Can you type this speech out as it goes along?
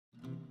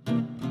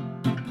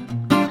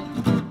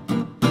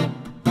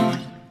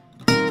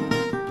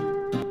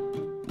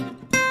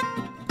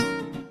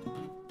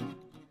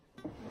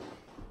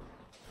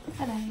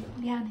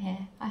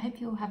hope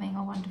you're having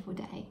a wonderful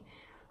day.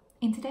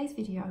 In today's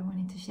video, I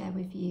wanted to share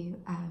with you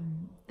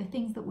the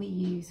things that we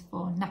use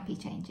for nappy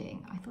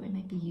changing. I thought it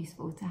may be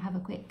useful to have a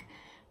quick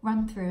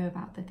run through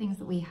about the things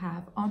that we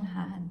have on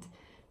hand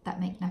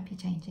that make nappy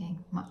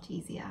changing much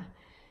easier.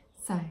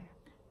 So,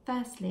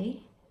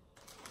 firstly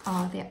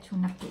are the actual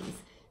nappies.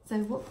 So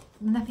what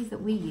the nappies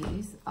that we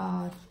use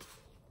are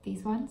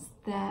these ones.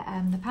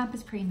 They're the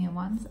Pampers Premium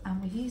ones,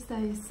 and we've used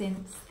those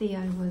since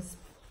Theo was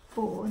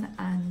born,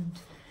 and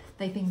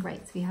they've been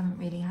great, so we haven't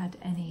really had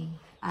any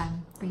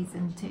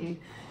reason to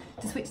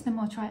switch them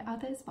or try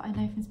others. But I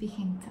know from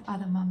speaking to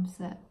other mums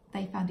that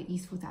they found it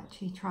useful to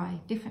actually try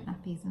different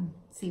nappies and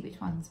see which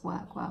ones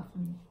work well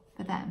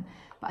for them.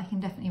 But I can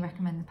definitely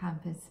recommend the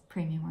Pampers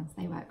Premium ones.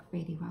 They work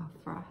really well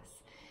for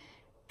us.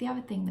 The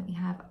other thing that we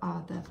have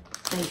are the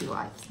baby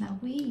wipes. Now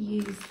we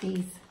use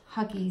these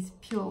Huggies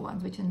Pure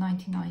ones, which are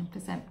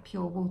 99%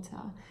 pure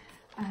water.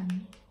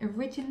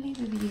 Originally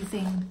we were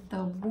using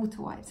the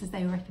water wipes as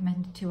they were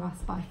recommended to us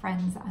by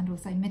friends and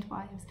also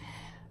midwives,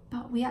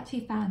 but we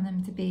actually found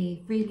them to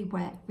be really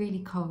wet, really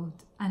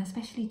cold, and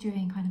especially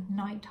during kind of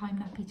nighttime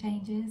nappy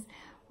changes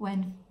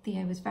when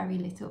Theo was very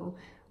little,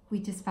 we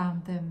just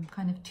found them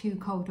kind of too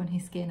cold on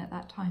his skin at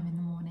that time in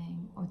the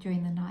morning or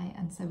during the night,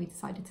 and so we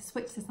decided to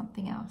switch to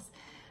something else.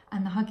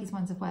 And the Huggies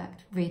ones have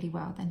worked really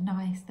well. They're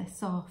nice, they're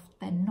soft,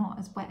 they're not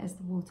as wet as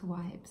the water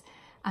wipes,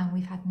 and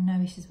we've had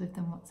no issues with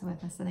them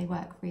whatsoever, so they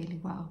work really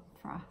well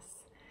for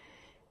us.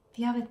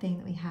 The other thing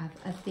that we have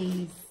are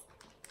these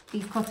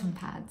cotton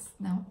pads.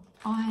 Now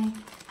I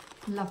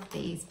love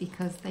these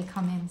because they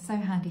come in so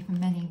handy for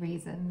many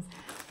reasons.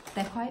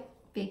 They're quite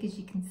big, as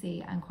you can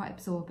see, and quite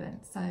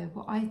absorbent. So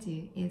what I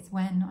do is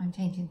when I'm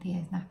changing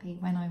Theo's nappy,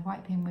 when I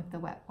wipe him with the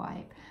wet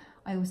wipe,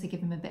 I also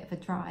give him a bit of a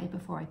dry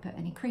before I put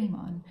any cream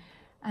on.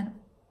 And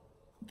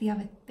the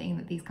other thing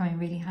that these come in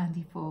really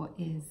handy for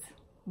is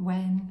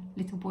when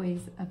little boys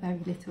are very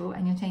little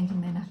and you're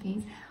changing their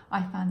nappies.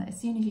 I found that as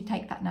soon as you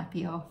take that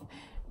nappy off,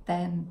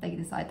 then they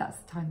decide that's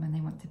the time when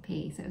they want to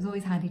pee. So it was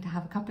always handy to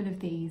have a couple of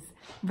these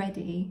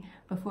ready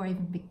before I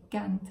even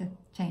began to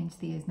change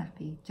Theo's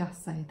nappy,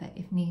 just so that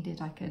if needed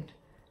I could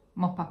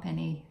mop up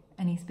any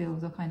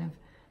spills or kind of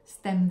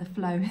stem the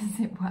flow, as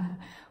it were,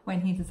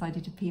 when he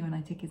decided to pee when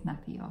I took his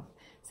nappy off.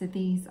 So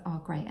these are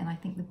great, and I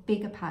think the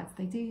bigger pads,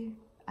 they do,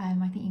 I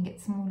think you can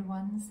get smaller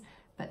ones,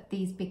 but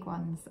these big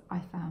ones I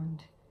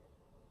found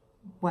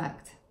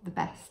worked the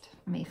best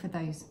for me for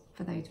those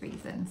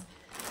reasons.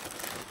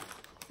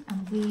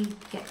 And we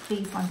get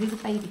these ones, these are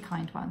baby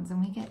kind ones, and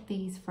we get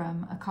these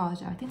from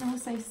Ocado. I think they're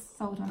also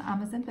sold on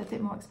Amazon, but a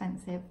bit more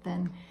expensive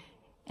than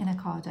in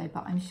Ocado.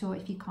 But I'm sure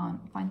if you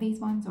can't find these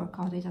ones or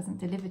Ocado doesn't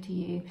deliver to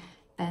you,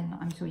 then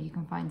I'm sure you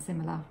can find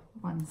similar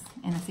ones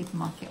in a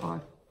supermarket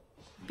or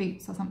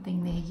Boots or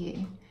something near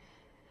you.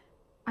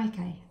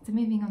 Okay, so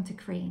moving on to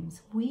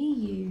creams. We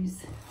use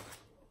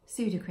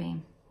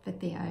Sudocreme for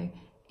Theo.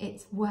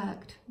 It's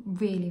worked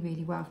really,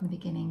 really well from the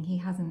beginning. He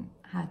hasn't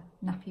had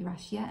nappy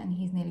rash yet, and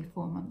he's nearly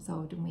 4 months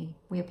old, and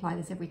we apply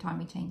this every time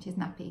we change his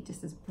nappy,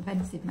 just as a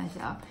preventative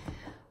measure.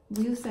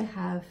 We also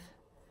have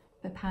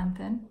the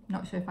Panthen.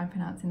 Not sure if I'm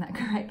pronouncing that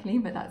correctly,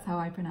 but that's how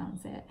I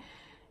pronounce it.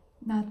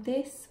 Now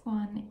this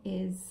one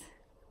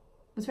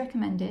was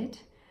recommended.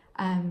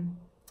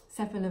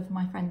 Several of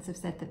my friends have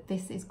said that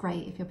this is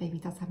great if your baby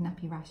does have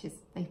nappy rashes.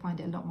 They find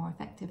it a lot more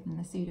effective than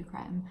the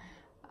Sudocreme.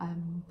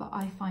 But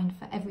I find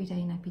for everyday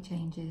nappy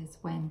changes,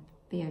 when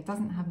Theo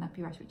doesn't have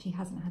nappy rash, which he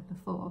hasn't had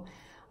before,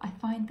 I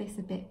find this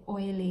a bit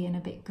oily and a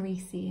bit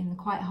greasy and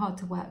quite hard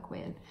to work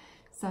with.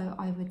 So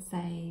I would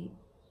say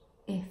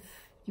if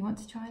you want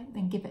to try it,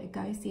 then give it a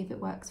go, see if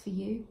it works for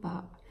you.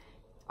 But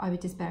I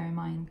would just bear in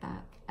mind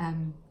that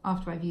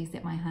after I've used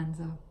it, my hands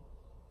are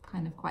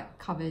kind of quite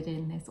covered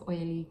in this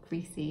oily,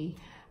 greasy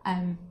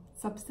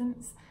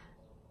substance,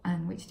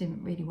 and which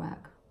didn't really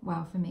work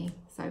well for me.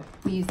 So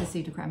we use the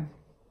Sudocreme.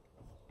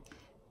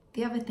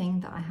 The other thing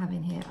that I have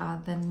in here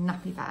are the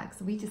nappy bags.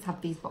 So we just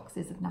have these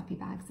boxes of nappy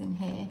bags in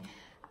here,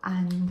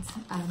 and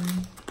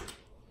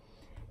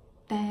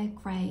they're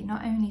great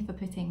not only for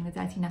putting the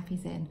dirty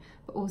nappies in,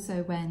 but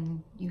also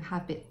when you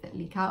have bits that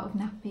leak out of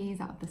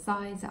nappies, out of the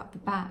sides, out of the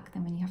back,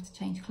 then when you have to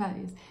change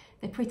clothes,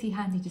 they're pretty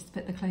handy just to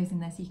put the clothes in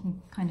there so you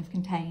can kind of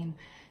contain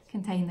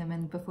them,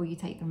 and before you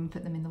take them and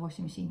put them in the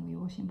washing machine or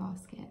your washing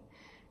basket.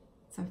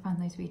 So I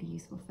found those really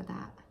useful for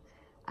that.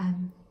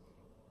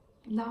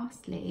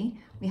 Lastly,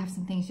 we have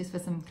some things just for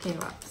some clear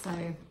up. So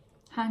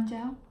hand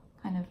gel,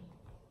 kind of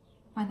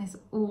find this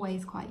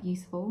always quite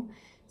useful.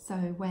 So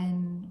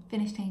when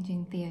finished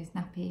changing Theo's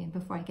nappy and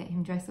before I get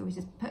him dressed, I always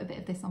just put a bit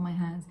of this on my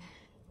hands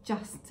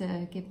just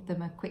to give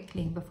them a quick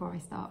clean before I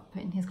start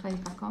putting his clothes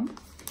back on.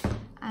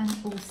 And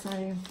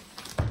also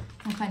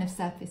some kind of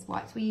surface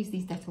wipes. We use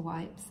these Dettol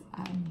wipes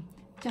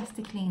just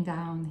to clean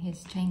down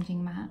his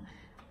changing mat,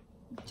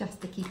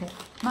 just to keep it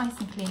nice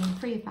and clean,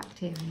 free of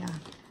bacteria,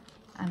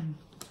 and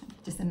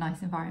just a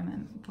nice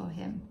environment for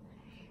him.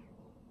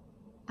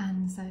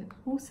 And so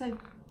also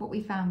what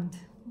we found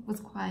was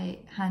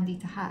quite handy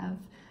to have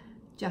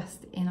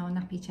just in our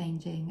nappy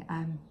changing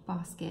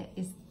basket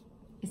is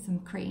some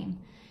cream.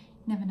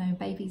 never know,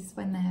 babies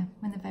when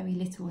they're very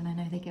little, and I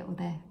know they get all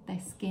their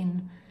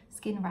skin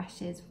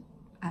rashes,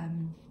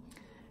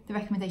 the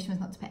recommendation was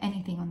not to put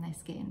anything on their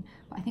skin,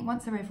 but I think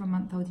once they're over a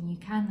month old and you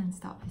can then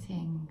start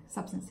putting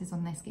substances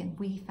on their skin,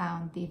 we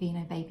found the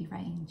Aveeno baby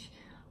range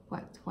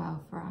worked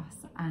well for us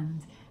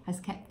and has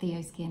kept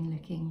Theo's skin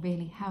looking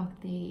really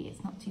healthy.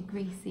 It's not too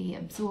greasy, it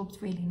absorbs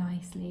really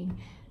nicely,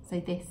 so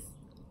this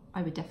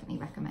I would definitely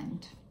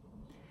recommend.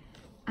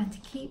 And to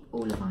keep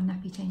all of our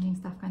nappy changing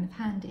stuff kind of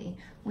handy,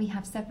 we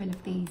have several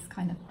of these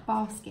kind of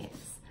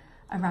baskets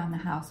around the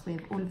house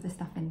with all of the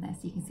stuff in there.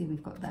 So you can see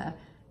we've got the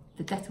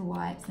Dettol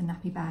wipes, the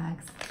nappy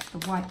bags, the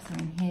wipes are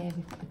in here,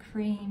 we've got the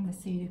cream, the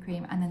pseudo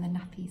cream, and then the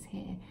nappies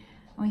here.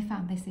 And we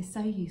found this is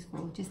so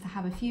useful just to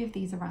have a few of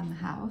these around the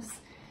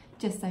house,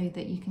 just so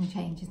that you can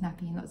change his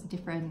nappy in lots of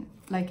different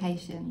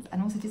locations,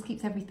 and also just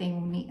keeps everything all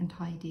neat and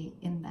tidy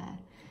in there.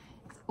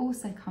 It's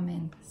also come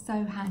in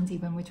so handy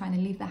when we're trying to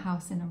leave the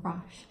house in a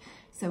rush.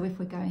 So if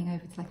we're going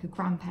over to like a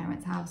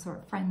grandparent's house or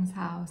a friend's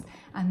house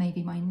and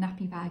maybe my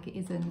nappy bag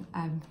isn't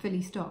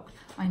fully stocked,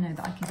 I know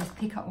that I can just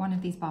pick up one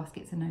of these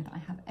baskets and know that I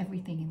have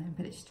everything in there and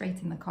put it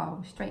straight in the car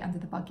or straight under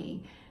the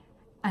buggy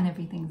and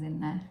everything's in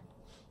there.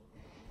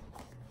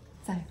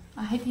 So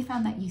I hope you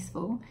found that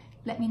useful.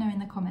 Let me know in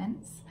the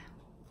comments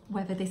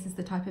whether this is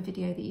the type of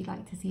video that you'd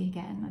like to see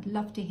again. I'd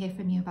love to hear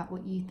from you about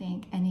what you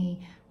think,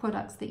 any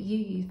products that you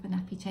use for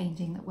nappy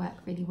changing that work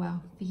really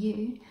well for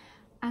you,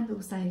 and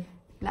also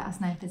let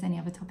us know if there's any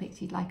other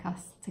topics you'd like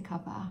us to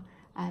cover.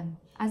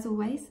 As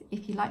always,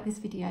 if you like this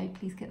video,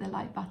 please click the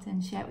like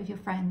button, share it with your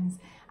friends,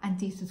 and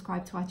do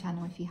subscribe to our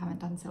channel if you haven't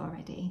done so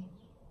already.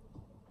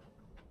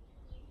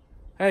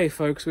 Hey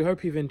folks, we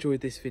hope you've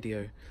enjoyed this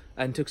video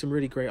and took some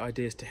really great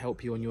ideas to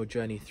help you on your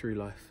journey through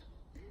life.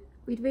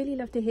 We'd really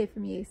love to hear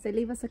from you, so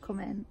leave us a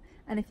comment,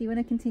 and if you want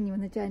to continue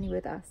on the journey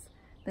with us,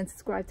 then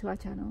subscribe to our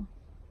channel.